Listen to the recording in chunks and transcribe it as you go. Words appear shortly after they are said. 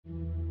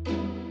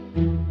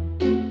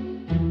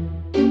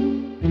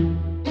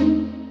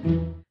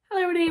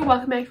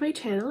welcome back to my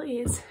channel.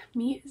 It's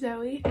me,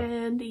 Zoe,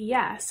 and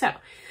yeah, so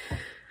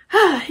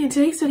in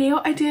today's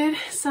video I did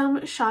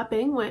some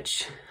shopping,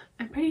 which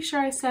I'm pretty sure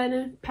I said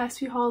in the past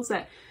few hauls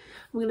that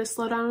I'm going to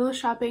slow down on the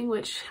shopping,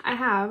 which I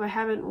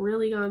haven't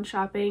really gone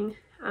shopping.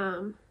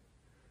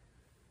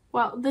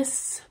 Well,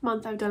 this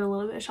month I've done a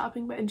little bit of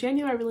shopping, but in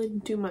January I really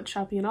didn't do much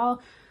shopping at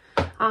all.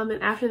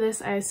 And after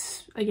this I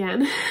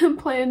again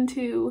plan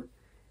to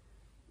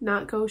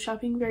not go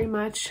shopping very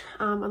much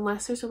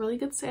unless there's a really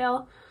good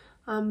sale,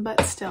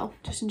 but still,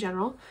 just in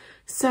general.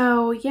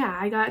 So yeah,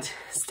 I got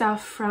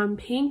stuff from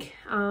Pink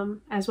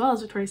as well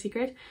as Victoria's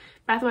Secret,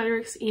 Bath & Body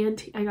Works,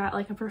 and I got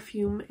like a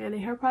perfume and a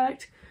hair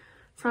product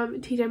from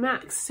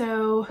TjMaxx.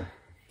 So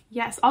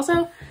yes,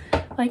 also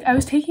like I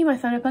was taking my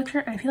thumb picture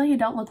and I feel like I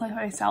don't look like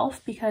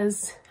myself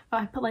because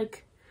I put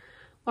like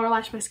lower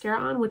lash mascara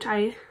on, which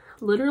I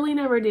literally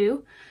never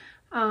do.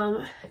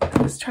 I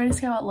was trying to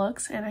see how it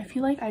looks and I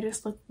feel like I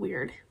just look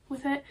weird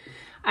with it.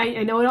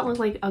 I know I don't look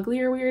like ugly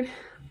or weird,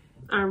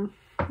 or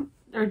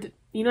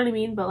you know what I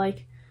mean, but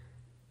like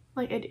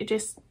it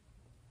just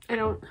I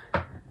don't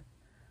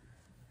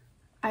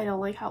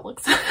like how it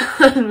looks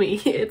on me.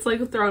 It's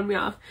like throwing me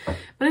off,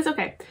 but it's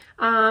okay.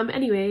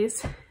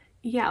 Anyways,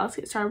 yeah, let's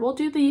get started. We'll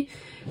do the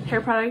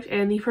hair product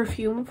and the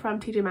perfume from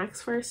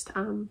TjMaxx first.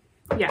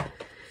 Yeah,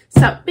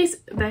 so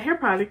basically the hair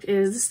product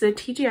is the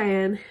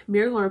TGIN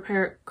Miracle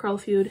Repair Curl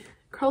Food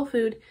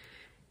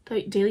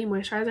Daily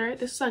Moisturizer.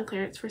 This is on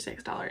clearance for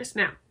 $6.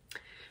 Now,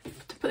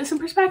 to put this in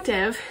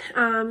perspective,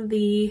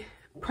 the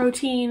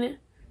protein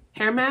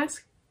hair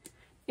mask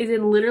is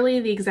in literally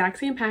the exact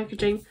same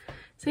packaging,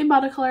 same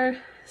bottle color,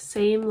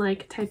 same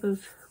like type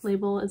of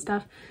label and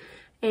stuff,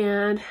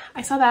 and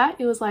I saw that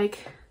it was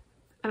like,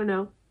 I don't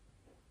know,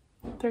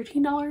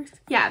 $13.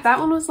 Yeah, that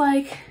one was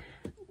like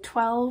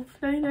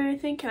 $12.99 I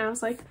think, and I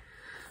was like,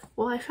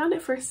 well, I found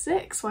it for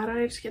 $6. Why don't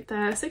I just get the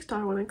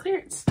 $6 one on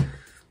clearance?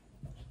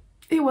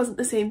 It wasn't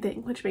the same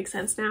thing, which makes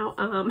sense now.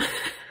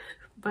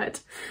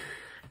 But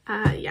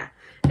yeah.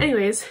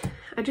 Anyways,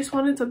 I just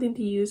wanted something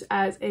to use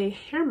as a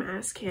hair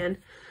mask, and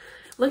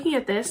looking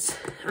at this,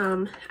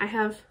 I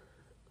have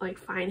like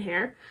fine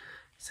hair,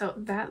 so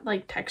that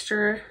like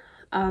texture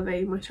of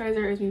a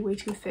moisturizer is way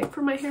too thick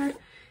for my hair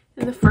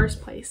in the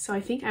first place. So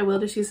I think I will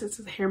just use this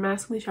as a hair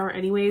mask in the shower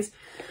anyways,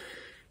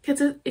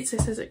 because it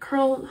says a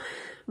curl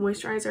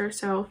moisturizer,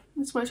 so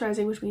it's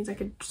moisturizing, which means I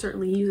could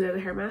certainly use it as a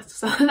hair mask.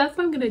 So that's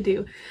what I'm gonna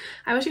do.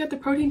 I wish I got the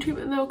protein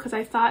treatment though, because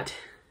I thought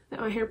that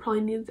my hair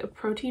probably needs a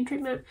protein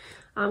treatment,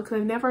 because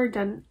I've never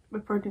done a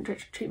protein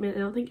treatment. I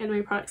don't think any of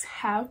my products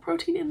have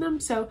protein in them,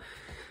 so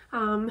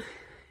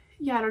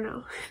yeah, I don't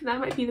know. That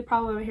might be the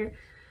problem. My hair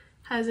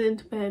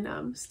hasn't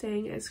been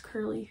staying as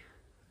curly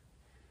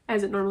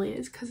as it normally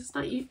is, because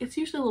it's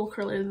usually a little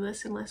curlier than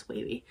this and less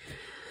wavy.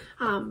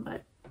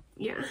 But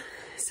yeah,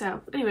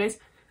 so anyways,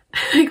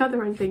 I got the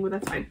wrong thing, but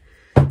that's fine.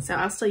 So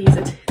I'll still use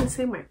it the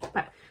same way.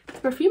 But the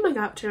perfume I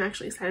got, which I'm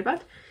actually excited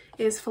about,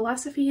 is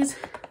Philosophy's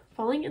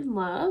Falling in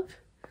Love.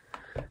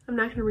 I'm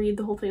not going to read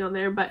the whole thing on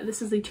there, but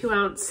this is the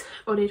 2-ounce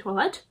Eau de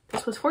Toilette.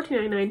 This was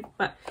 $14.99,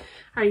 but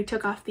I already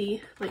took off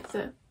the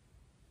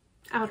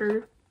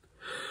outer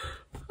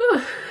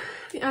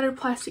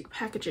plastic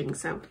packaging.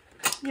 So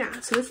yeah,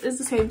 so this is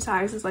the same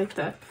size as like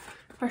the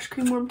Fresh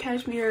Cream Warm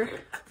Cashmere,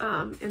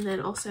 and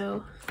then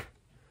also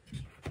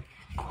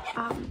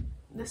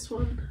this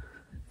one,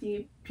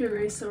 the Pure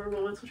Grace Silver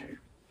Moments, which I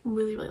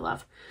really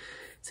love.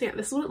 So yeah,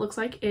 this is what it looks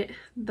like.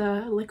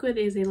 The liquid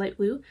is a light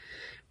blue,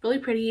 really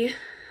pretty,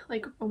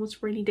 like almost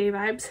rainy day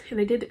vibes, and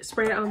I did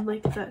spray it on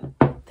like the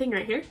thing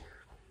right here.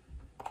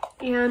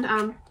 And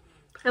I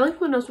liked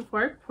my nose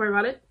before I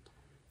bought it,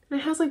 and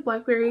it has like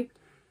blackberry.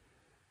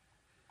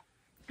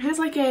 It has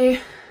like a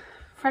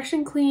fresh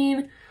and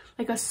clean,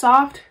 like a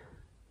soft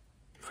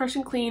fresh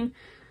and clean,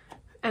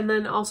 and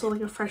then also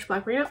like a fresh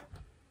blackberry note,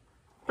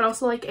 but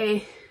also like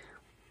a,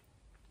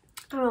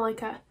 I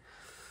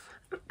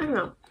don't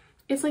know,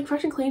 it's like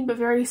fresh and clean but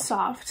very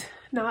soft,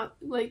 not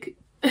like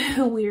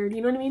weird,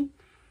 you know what I mean?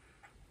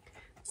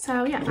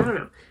 So yeah, I don't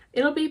know,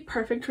 it'll be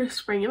perfect for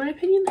spring in my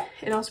opinion,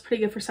 and also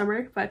pretty good for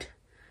summer. But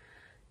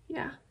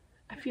yeah,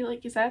 I feel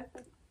like, is that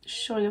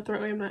showing up the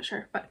right way? I'm not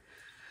sure, but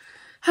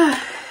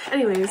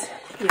anyways,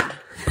 yeah.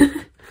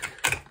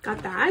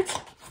 Got that.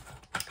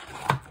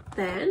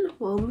 Then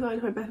we'll move on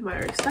to my Bath & Body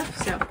Works stuff.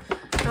 So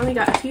I only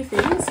got a few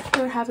things.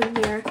 They were having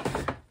their,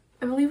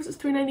 I believe it was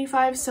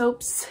 $3.95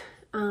 soaps,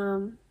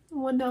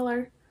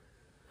 $1.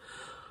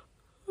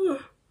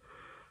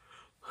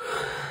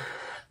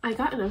 I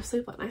got enough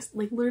sleep last night.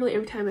 Like literally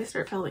every time I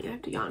start filming I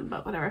have to yawn,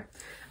 but whatever.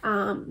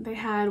 They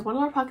had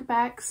 $1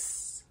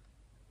 PocketBacs,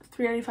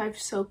 $3.95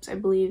 soaps I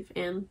believe,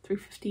 and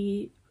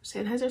 $3.50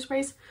 sanitizer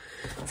sprays.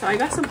 So I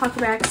got some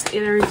PocketBacs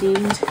and I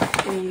redeemed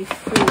a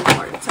free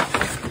reward. So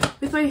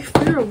with my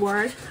free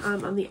reward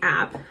on the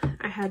app,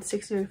 I had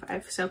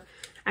 $6.95. So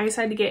I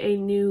decided to get a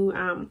new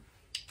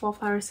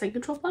Wallflower scent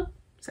control plug.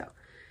 So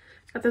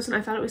got this one.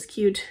 I thought it was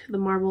cute, the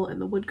marble and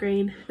the wood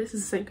grain. This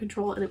is scent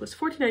control, and it was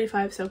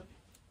 $14.95. So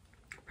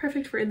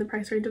perfect for in the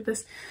price range of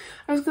this.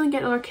 I was gonna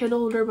get another candle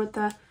holder, but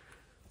the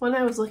one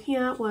I was looking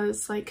at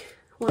was like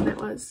one that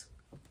was,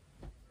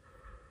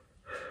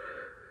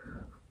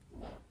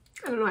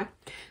 I don't know why.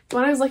 The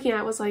one I was looking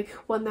at was like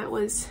one that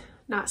was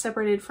not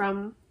separated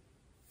from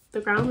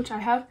the ground, which I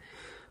have.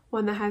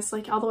 One that has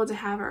like all the ones I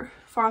have are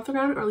far off the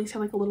ground, or at least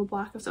have like a little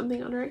block of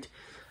something under it,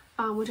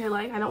 which I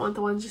like. I don't want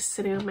the ones just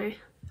sitting on my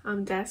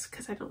desk,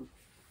 because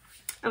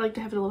I like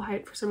to have it a little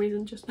height for some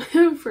reason, just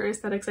for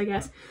aesthetics, I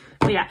guess.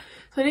 But yeah,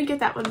 so I didn't get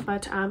that one,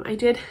 but I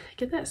did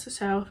get this,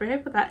 so very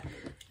happy with that.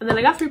 And then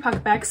I got 3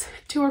 PocketBacs.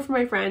 2 were for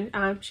my friend.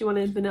 She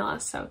wanted vanilla,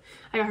 so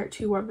I got her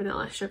 2 warm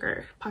vanilla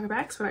sugar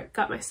PocketBacs. But I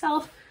got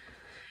myself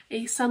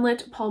a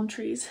Sunlit Palm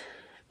Trees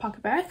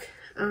PocketBac.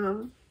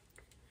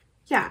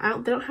 Yeah,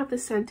 they don't have the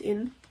scent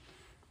in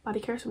body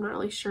care, so I'm not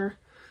really sure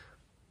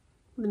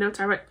what the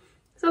notes are, but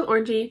it smells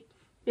orangey,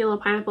 maybe a little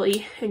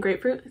pineapple-y, and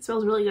grapefruit. It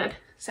smells really good,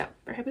 so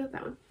very happy with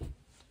that one.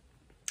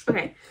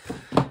 Okay,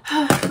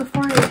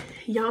 before I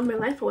yawn my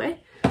life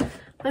away,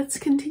 let's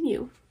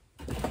continue.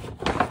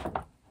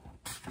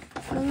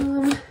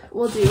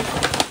 We'll do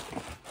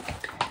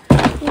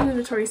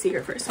Victoria's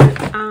Secret first.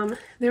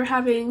 They were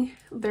having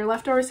their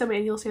leftover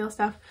semi-annual sale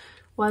stuff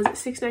was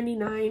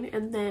 $6.99,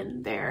 and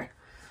then the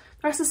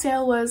rest of the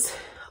sale was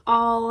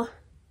all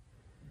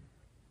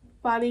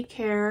body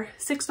care,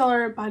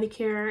 $6 body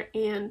care,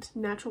 and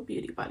natural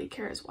beauty body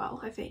care as well,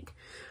 I think.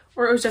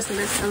 Or it was just a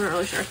mist, I'm not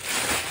really sure.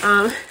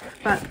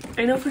 But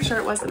I know for sure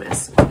it was a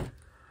mist.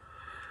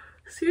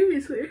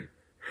 Seriously.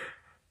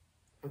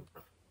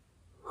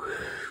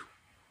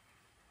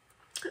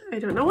 I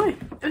don't know why.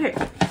 Okay,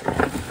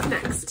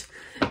 next.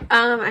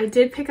 I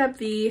did pick up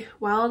the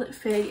Wild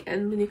Fig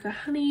and Manuka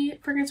Honey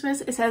fragrance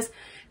mist. It says,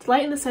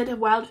 delight in the scent of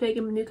wild fig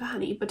and Manuka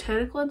honey,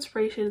 botanical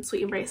inspiration,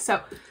 sweet embrace.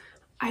 So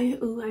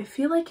I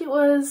feel like it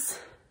was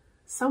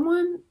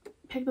someone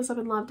picked this up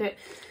and loved it.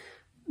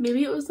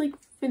 Maybe it was like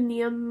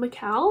Vinia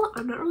McCall.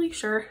 I'm not really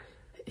sure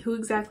who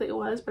exactly it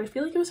was, but I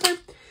feel like it was her.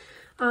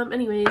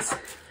 Anyways,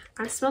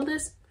 I smelled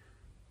this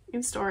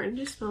in store and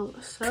it just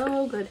smells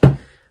so good.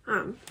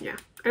 Yeah,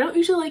 I don't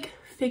usually like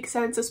fig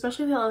scents,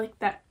 especially if I like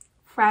that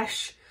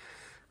fresh,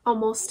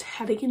 almost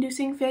headache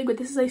inducing fig, but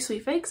this is a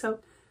sweet fig, so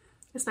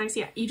it's nice.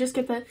 Yeah, you just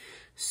get the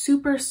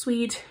super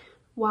sweet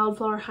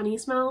wildflower honey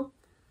smell,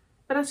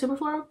 but not super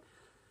floral,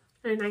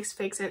 and a nice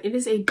fig scent. It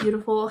is a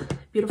beautiful,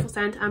 beautiful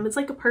scent. It's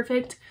like a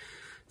perfect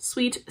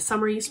sweet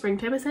summery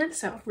springtime scent,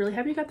 so really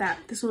happy I got that.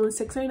 This one was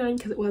 $6.99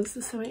 because it was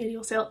the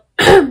semi-annual sale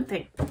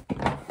thing.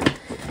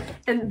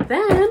 And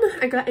then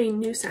I got a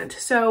new scent.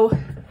 So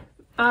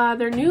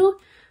their new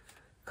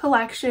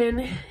collection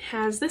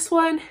has this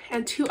one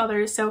and 2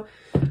 others. So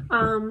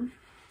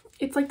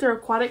it's like their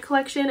aquatic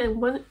collection,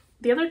 and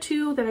the other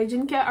 2 that I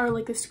didn't get are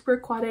like the super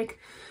aquatic,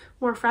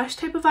 more fresh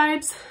type of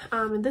vibes.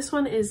 And this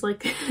one is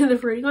like the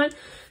fruity one.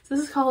 So this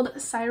is called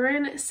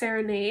Siren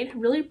Serenade.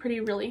 Really pretty,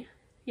 really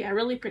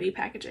pretty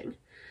packaging.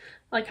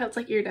 I like how it's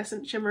like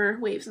iridescent shimmer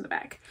waves in the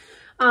back.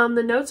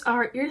 The notes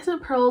are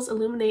iridescent pearls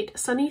illuminate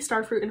sunny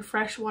starfruit and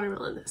fresh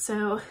watermelon.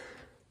 So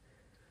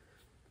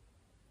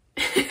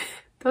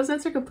those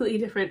notes are completely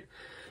different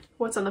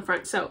what's on the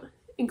front. So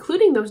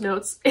including those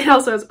notes, it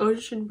also has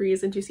ocean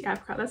breeze and juicy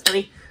apricot. That's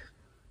funny.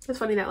 It's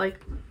funny that like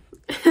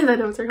the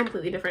notes are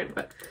completely different,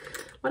 but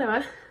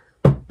whatever.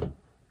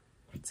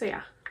 So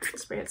yeah,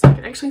 spray it so I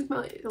can actually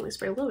smell it. Only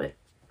spray a little bit.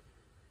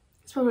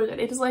 It smells really good.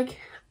 It is like,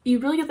 you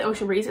really get the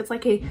ocean breeze. It's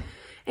like a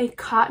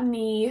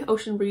cottony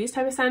ocean breeze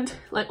type of scent,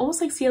 like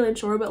almost like Sea Land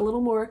Shore, but a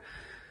little more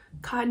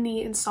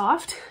cottony and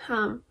soft.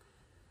 And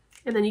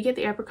then you get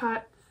the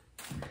apricot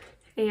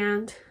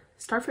and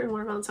starfruit and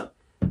watermelon. So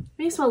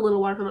maybe smell a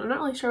little watermelon. I'm not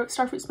really sure what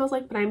starfruit smells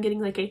like, but I'm getting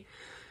like a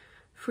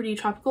fruity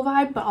tropical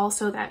vibe, but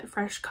also that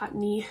fresh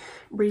cottony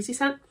breezy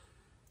scent.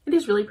 It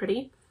is really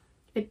pretty.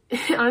 It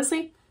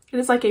honestly, it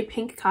is like a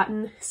pink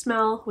cotton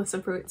smell with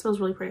some fruit. It smells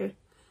really pretty.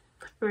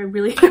 I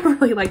really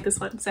really like this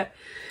one. So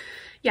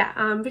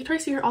yeah,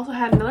 Victoria's Secret also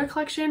had another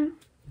collection.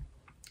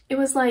 It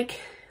was like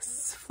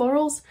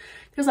florals.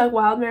 There's like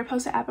wild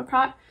mariposa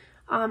apricot.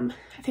 I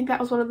think that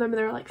was one of them, and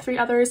there were like 3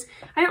 others.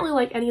 I didn't really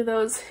like any of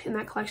those in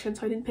that collection,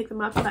 so I didn't pick them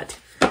up. But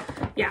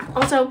yeah,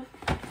 also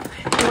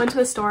I went to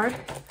the store.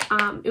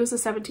 It was the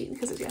 17th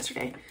because it's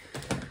yesterday,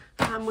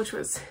 which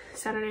was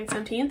Saturday the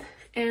 17th,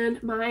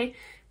 and my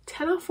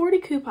 10 off 40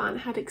 coupon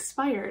had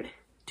expired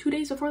 2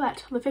 days before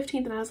that, on the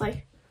 15th, and I was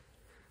like,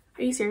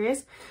 are you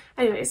serious?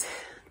 Anyways,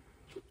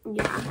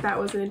 yeah, that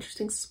was an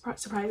interesting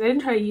surprise. I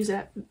didn't try to use it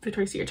at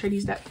Victoria's Secret, I tried to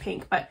use it at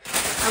Pink, but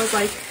I was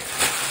like,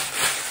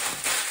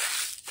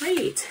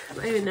 great.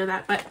 I didn't know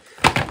that, but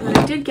then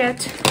I did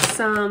get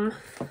some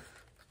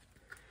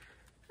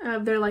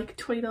of their like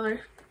 $20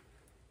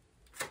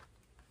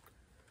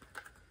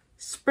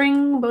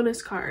 spring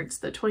bonus cards,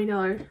 the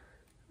 $20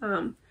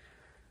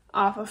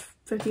 off of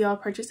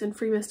 $50 purchase and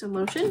free mist and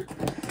lotion.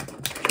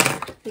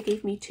 They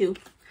gave me 2.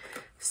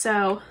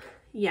 So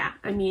yeah,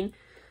 I mean,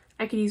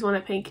 I could use one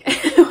at Pink,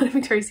 one at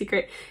Victoria's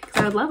Secret,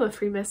 because I would love a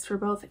free mist for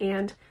both.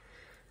 And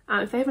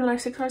if they have another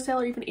 $6 sale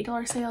or even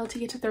 $8 sale to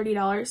get to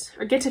 $30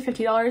 or get to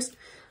 $50,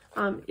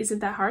 isn't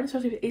that hard,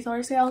 especially with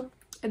 $8 sale.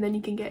 And then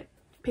you can get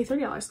pay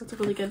 $30. That's a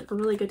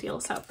really good deal.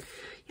 So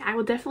yeah, I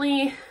will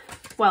definitely,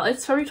 well,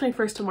 it's February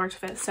 21st to March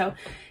 5th. So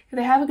if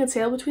they have a good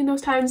sale between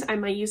those times, I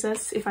might use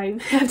this if I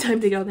have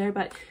time to go there,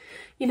 but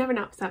you never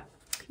know. So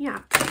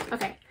yeah.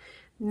 Okay.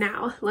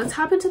 Now let's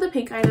hop into the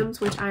pink items,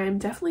 which I am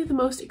definitely the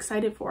most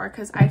excited for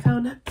because I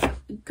found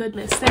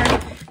goodness there.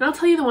 And I'll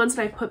tell you the ones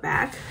that I put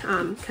back,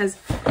 because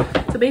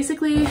so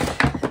basically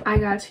I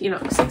got, you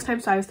know, 6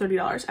 times 5 is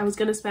 $30. I was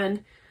gonna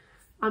spend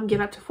give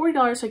up to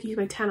 $40 so I could use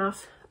my 10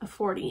 off of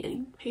 40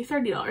 and pay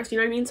 $30. You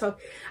know what I mean? So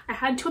I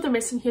had 2 other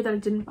mists in here that I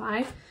didn't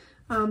buy.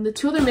 The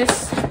 2 other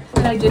mists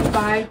that I didn't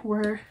buy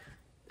were,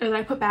 and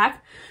I put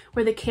back,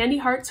 were the Candy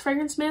Hearts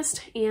fragrance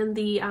mist and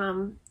the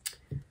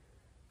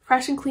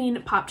Fresh and Clean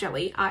Pop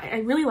Jelly. I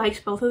really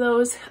liked both of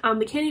those.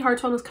 The Candy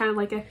Hearts one was kind of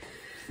like a,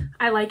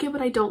 I like it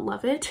but I don't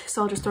love it,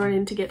 so I'll just throw it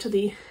in to get to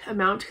the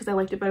amount because I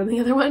liked it better than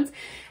the other ones.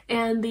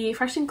 And the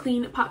Fresh and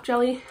Clean Pop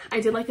Jelly I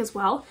did like as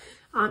well.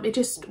 It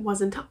just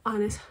wasn't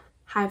on as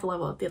high of a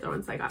level of the other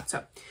ones I got.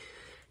 So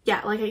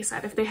yeah, like I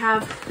said, if they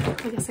have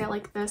like a sale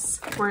like this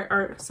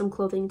or some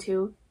clothing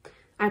too,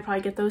 I'd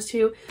probably get those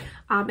 2.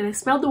 And I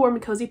smelled the Warm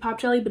and Cozy Pop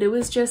Jelly, but it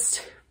was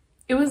just,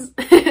 it was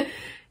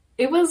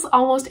it was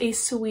almost a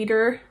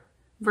sweeter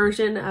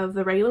version of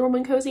the regular Warm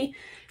and Cozy.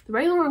 The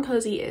regular Warm and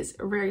Cozy is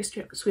very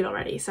sweet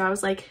already, so I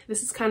was like,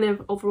 this is kind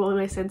of overwhelming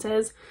my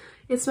senses.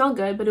 It smelled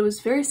good, but it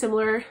was very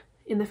similar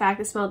in the fact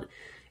it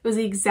was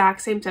the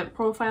exact same scent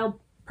profile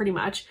pretty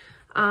much,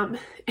 but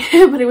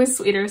it was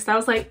sweeter, so I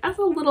was like, that's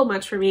a little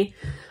much for me.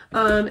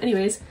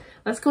 Anyways,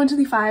 let's go into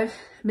the 5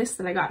 mists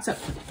that I got. So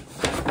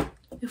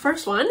the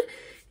first one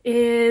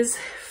is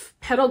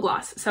Petal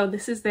Gloss. So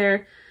this is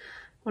their,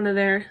 one of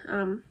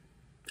their,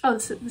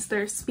 this is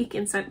their Speak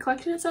and Scent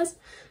collection, it says.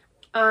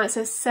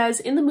 It says,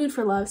 in the mood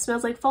for love,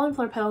 smells like fallen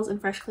flower petals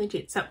and fresh clean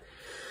sheets. So,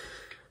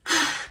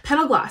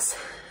 Petal Gloss,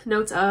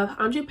 notes of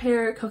anjou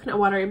pear, coconut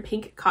water, and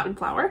pink cotton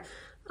flower,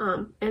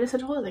 and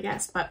essential oils, I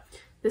guess. But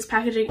this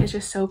packaging is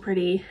just so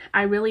pretty.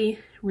 I really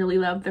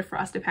love the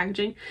frosted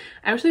packaging.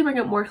 I wish they bring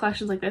up more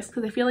collections like this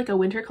because I feel like a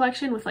winter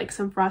collection with like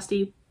some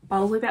frosty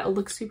bottles like that would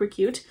look super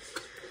cute.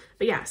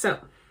 But yeah, so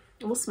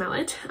we'll smell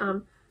it.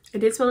 I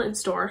did smell it in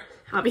store,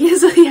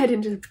 obviously. I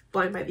didn't just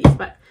blind buy these,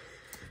 but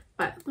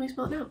let me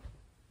smell it now.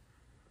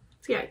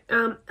 So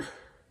yeah,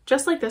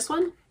 just like this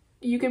one,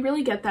 you can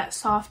really get that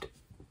soft,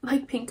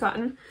 like pink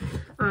cotton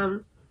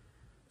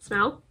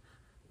smell.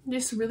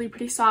 Just really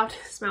pretty soft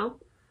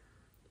smell.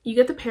 You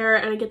get the pear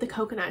and I get the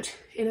coconut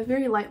in a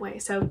very light way.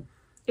 So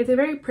it's a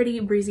very pretty,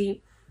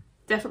 breezy,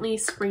 definitely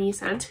springy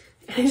scent.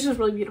 And it's just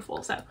really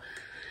beautiful. So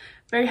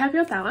very happy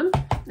with that one.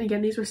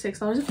 Again, these were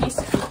 $6 a piece.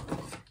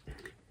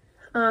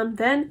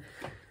 Then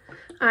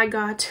I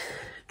got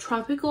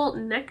Tropical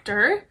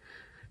Nectar.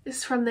 This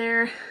is from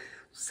their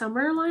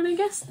summer line, I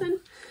guess, then.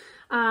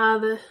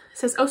 It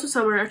says, oh so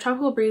summer, a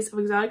tropical breeze of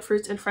exotic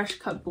fruits and fresh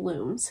cut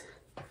blooms.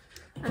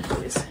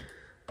 Anyways.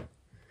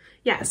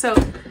 Yeah, so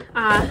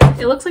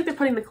it looks like they're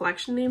putting the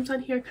collection names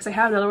on here because I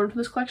have another one from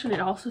this collection. It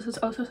also says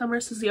Oh So Summer.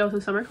 This is the Oh So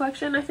Summer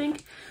collection, I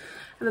think.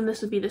 And then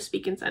this would be the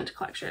Speak and Scent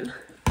collection.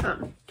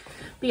 But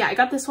yeah, I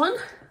got this one.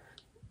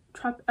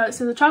 It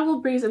says a tropical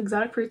breeze of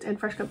exotic fruits and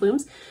fresh cut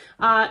blooms.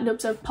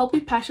 Notes of pulpy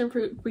passion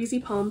fruit, breezy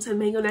palms, and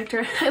mango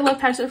nectar. I love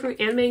passion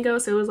fruit and mango,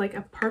 so it was like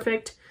a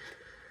perfect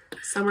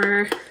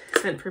summer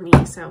scent for me.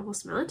 So we'll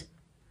smell it.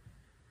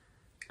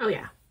 Oh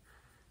yeah.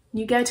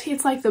 You get,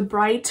 it's like the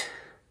bright,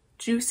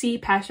 juicy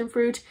passion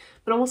fruit,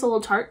 but almost a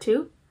little tart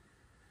too.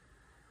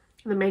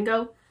 And the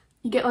mango,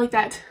 you get like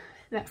that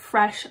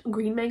fresh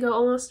green mango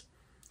almost.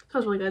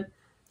 Smells really good.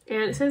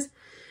 And it says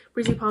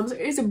breezy palms. There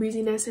is a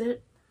breeziness in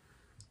it,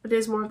 but it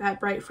is more of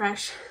that bright,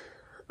 fresh,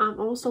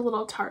 almost a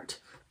little tart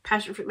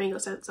passion fruit mango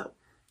scent. So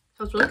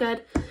smells really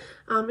good.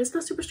 It's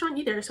not super strong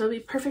either, so it'll be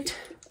perfect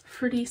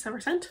fruity summer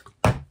scent.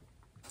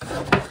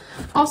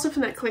 Also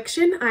from that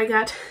collection, I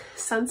got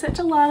Sunset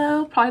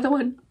Gelato, probably the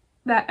one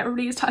that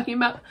everybody is talking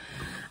about.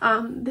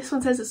 This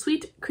one says a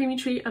sweet, creamy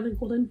treat on a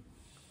golden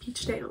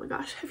peach day. Oh my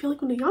gosh, I feel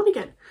like I'm gonna yawn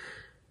again.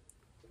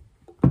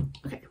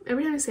 Okay,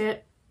 every time I say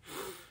it,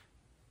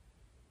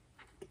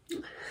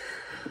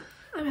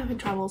 I'm having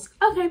troubles.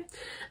 Okay.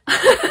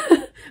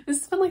 This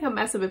has been like a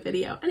mess of a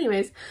video.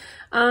 Anyways,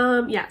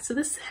 yeah, so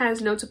this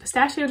has notes of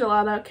pistachio,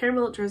 gelato,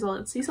 caramel drizzle,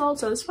 and sea salt.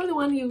 So this is probably the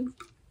one you've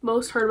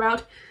most heard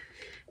about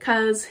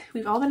because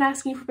we've all been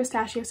asking for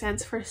pistachio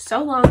scents for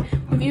so long.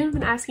 We've even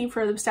been asking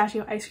for the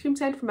pistachio ice cream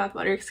scent from Bath &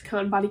 Body Works to come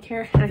on body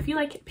care, and I feel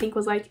like Pink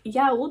was like,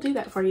 yeah, we'll do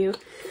that for you.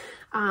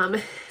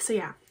 So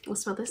yeah, we'll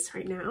smell this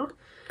right now.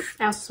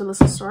 I also smell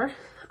this in the store,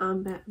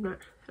 but I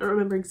don't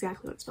remember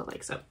exactly what it smelled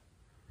like. So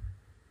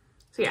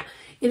yeah,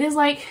 it is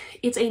like,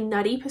 it's a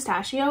nutty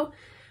pistachio,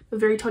 but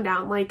very toned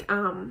down. Like,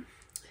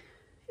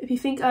 if you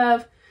think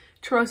of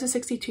Tarosa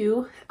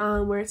 62,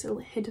 where it's a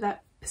hint of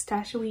that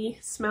pistachio-y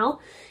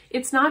smell,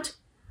 it's not,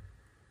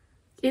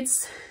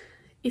 it's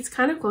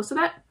kind of close to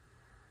that,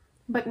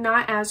 but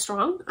not as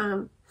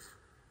strong.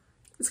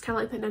 It's kind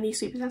of like that nutty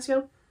sweet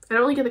pistachio. I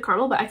don't really get the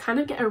caramel, but I kind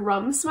of get a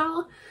rum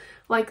smell,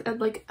 like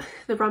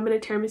the rum in a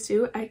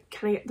tiramisu. I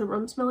kind of get the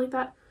rum smell like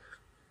that.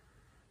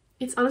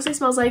 It honestly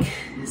smells like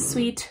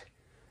sweet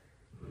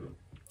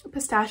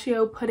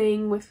pistachio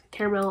pudding with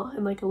caramel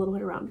and like a little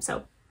bit of rum.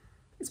 So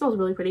it smells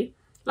really pretty.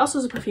 It also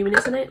has a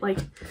perfuminess in it. Like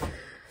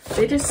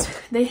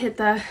they hit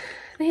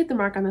the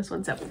mark on this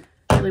one. So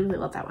I really, really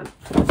love that one.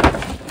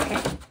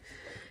 Okay.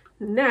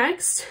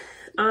 Next,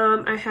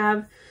 I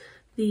have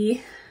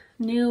the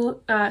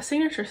new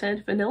signature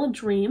scent, Vanilla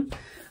Dream.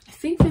 I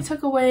think they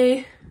took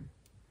away,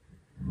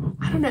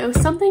 I don't know, it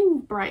was something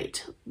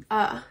bright.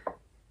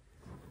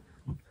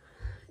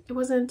 It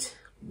wasn't,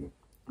 it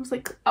was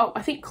like, oh,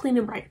 I think Clean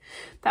and Bright.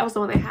 That was the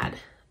one they had.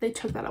 They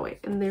took that away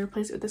and they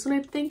replaced it with this one,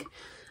 I think.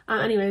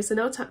 Anyways, the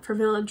notes for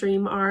Vanilla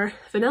Dream are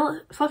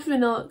fluffy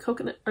vanilla,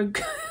 coconut, or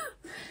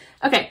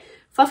okay,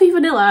 fluffy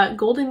vanilla,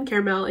 golden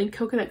caramel, and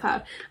coconut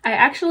cloud. I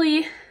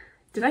actually,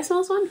 did I smell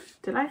this one?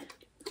 Did I?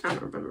 I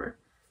don't remember.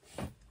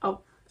 Oh,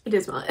 I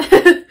did smell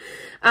it.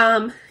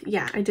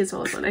 Yeah, I did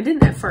smell this one. I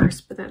didn't at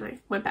first, but then I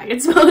went back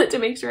and smelled it to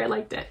make sure I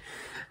liked it.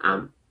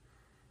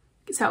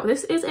 So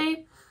this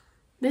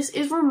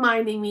is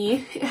reminding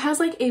me, it has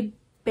like a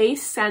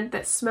base scent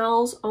that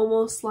smells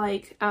almost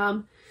like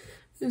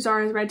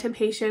Zara's Red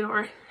Temptation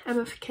or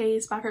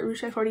MFK's Baccarat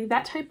Rouge 40,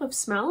 that type of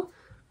smell.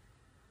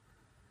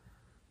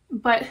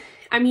 But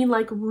I mean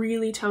like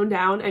really toned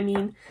down. I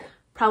mean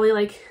probably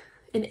like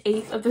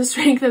 1/8 of the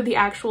strength of the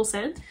actual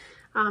scent.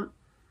 And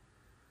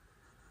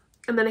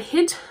then a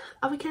hint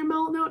of a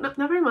caramel note, not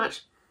very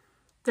much.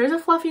 There's a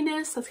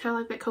fluffiness that's kind of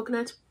like that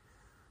coconut.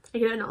 I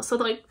get it now. So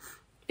like,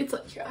 it's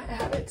like, here I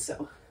have it.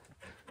 So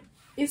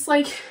it's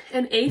like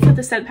 1/8 of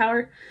the scent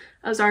power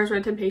of Zara's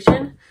Red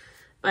Temptation,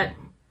 but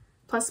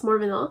plus more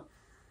vanilla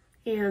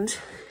and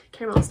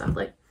caramel and stuff.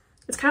 Like,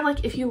 it's kind of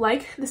like, if you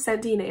like the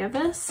scent DNA of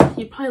this,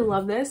 you'd probably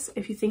love this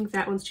if you think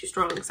that one's too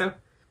strong. So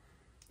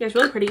yeah, it's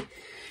really pretty.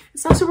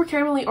 It's not super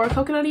caramelly or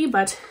coconutty,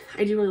 but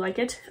I do really like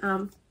it.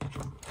 And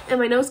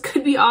my nose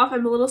could be off.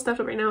 I'm a little stuffed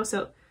up right now,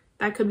 so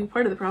that could be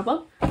part of the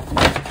problem.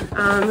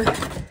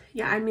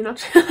 Yeah, I mean, I'll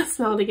try to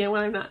smell it again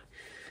when I'm not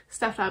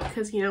stuffed up,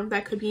 because, you know,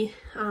 that could be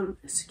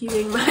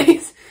skewing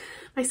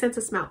my sense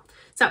of smell.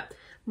 So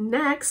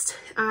next,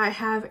 I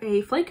have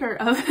a flaker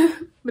of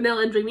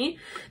Vanilla and Dreamy.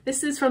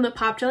 This is from the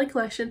Pop Jelly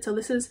collection. So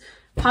this is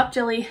Pop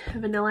Jelly,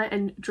 Vanilla,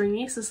 and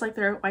Dreamy. So this is like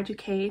their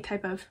Y2K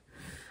type of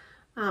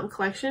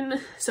collection.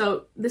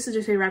 So this is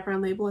just a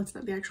wraparound label. It's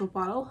not the actual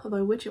bottle, although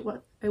I wish it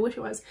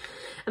was.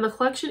 And the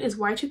collection is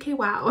Y2K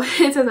Wow.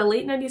 It says a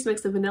late 90s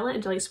mix of vanilla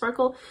and jelly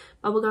sparkle,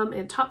 bubblegum,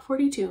 and top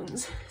 40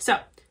 tunes. So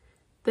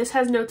this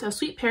has notes of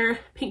sweet pear,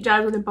 pink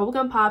jasmine, and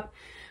bubblegum pop.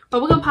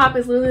 Bubblegum pop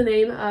is literally the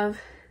name of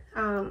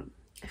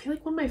I feel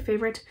like one of my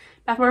favorite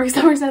Bath & Body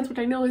summer scents, which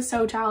I know is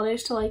so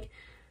childish to like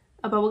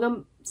a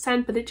bubblegum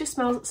scent, but it just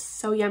smells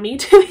so yummy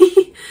to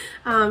me.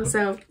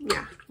 So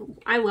yeah,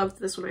 I loved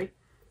this one. I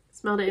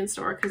smelled it in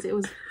store because it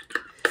was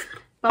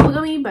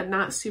bubblegummy, but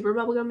not super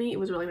bubblegummy. It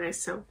was really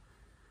nice. So,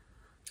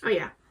 oh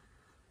yeah.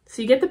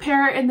 So you get the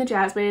pear and the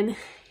jasmine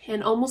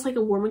and almost like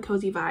a warm and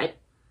cozy vibe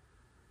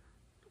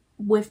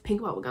with pink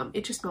bubblegum.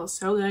 It just smells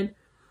so good.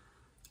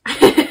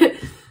 I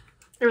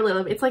really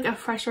love it. It's like a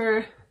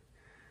fresher,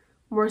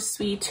 more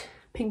sweet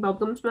pink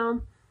bubblegum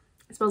smell.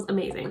 It smells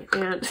amazing,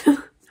 and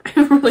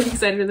I'm really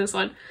excited for this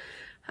one.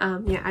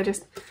 Yeah,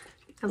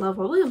 I love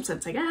bubblegum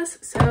scents, I guess.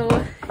 So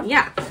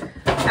yeah,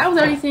 that was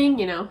everything,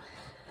 you know,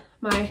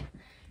 my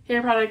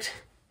hair product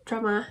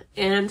drama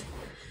and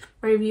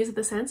my reviews of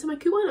the scents and my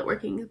coupon not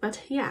working.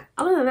 But yeah,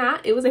 other than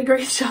that, it was a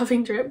great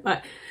shopping trip.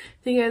 But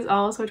thank you guys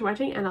all so much for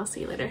watching, and I'll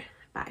see you later.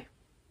 Bye.